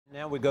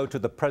Now we go to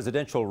the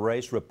presidential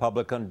race.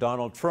 Republican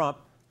Donald Trump,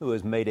 who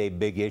has made a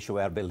big issue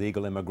out of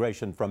illegal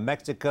immigration from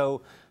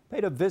Mexico,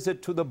 paid a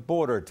visit to the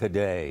border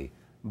today.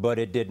 But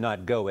it did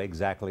not go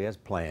exactly as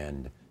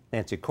planned.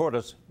 Nancy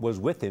Cordes was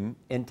with him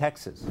in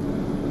Texas.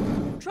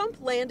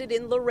 Trump landed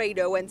in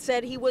Laredo and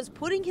said he was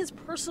putting his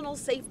personal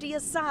safety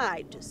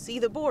aside to see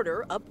the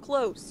border up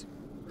close.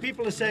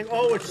 People are saying,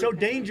 oh, it's so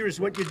dangerous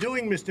what you're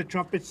doing, Mr.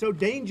 Trump. It's so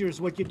dangerous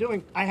what you're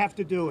doing. I have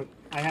to do it.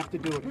 I have to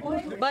do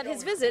it. But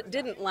his visit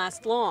didn't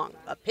last long.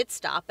 A pit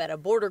stop at a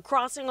border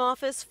crossing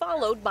office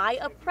followed by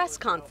a press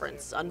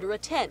conference under a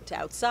tent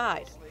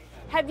outside.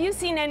 Have you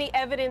seen any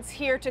evidence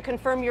here to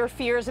confirm your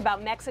fears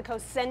about Mexico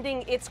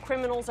sending its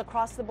criminals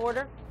across the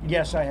border?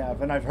 Yes, I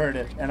have, and I've heard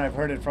it, and I've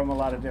heard it from a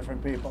lot of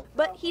different people.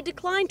 But he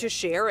declined to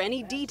share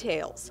any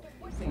details.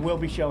 We'll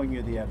be showing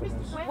you the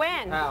evidence.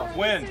 When? How?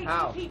 When?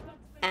 How?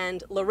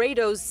 And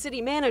Laredo's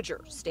city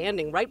manager,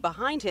 standing right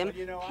behind him,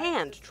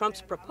 panned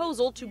Trump's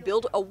proposal to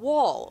build a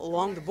wall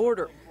along the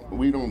border.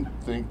 We don't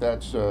think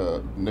that's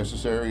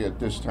necessary at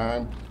this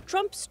time.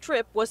 Trump's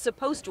trip was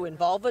supposed to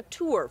involve a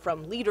tour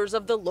from leaders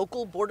of the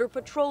local Border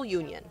Patrol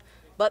Union.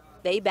 But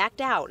they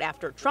backed out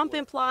after Trump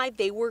implied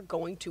they were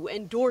going to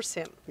endorse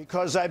him.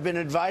 Because I've been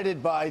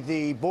invited by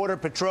the Border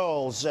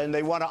Patrols, and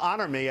they want to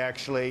honor me,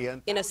 actually.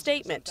 In a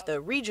statement, the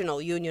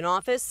regional union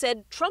office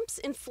said Trump's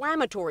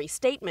inflammatory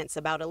statements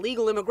about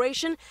illegal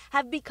immigration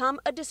have become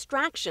a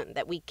distraction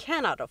that we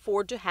cannot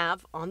afford to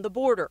have on the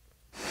border.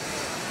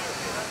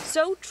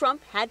 So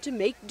Trump had to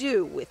make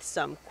do with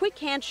some quick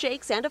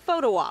handshakes and a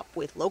photo op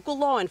with local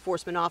law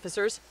enforcement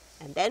officers,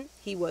 and then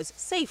he was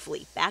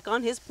safely back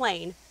on his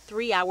plane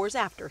 3 hours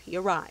after he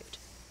arrived.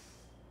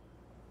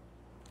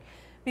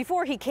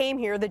 Before he came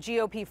here, the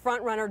GOP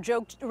frontrunner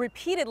joked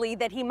repeatedly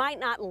that he might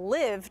not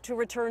live to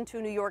return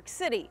to New York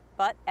City.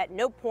 But at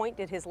no point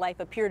did his life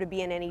appear to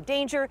be in any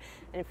danger.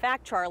 In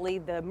fact, Charlie,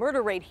 the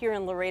murder rate here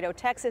in Laredo,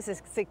 Texas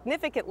is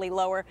significantly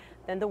lower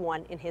than the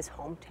one in his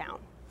hometown.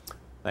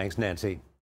 Thanks, Nancy.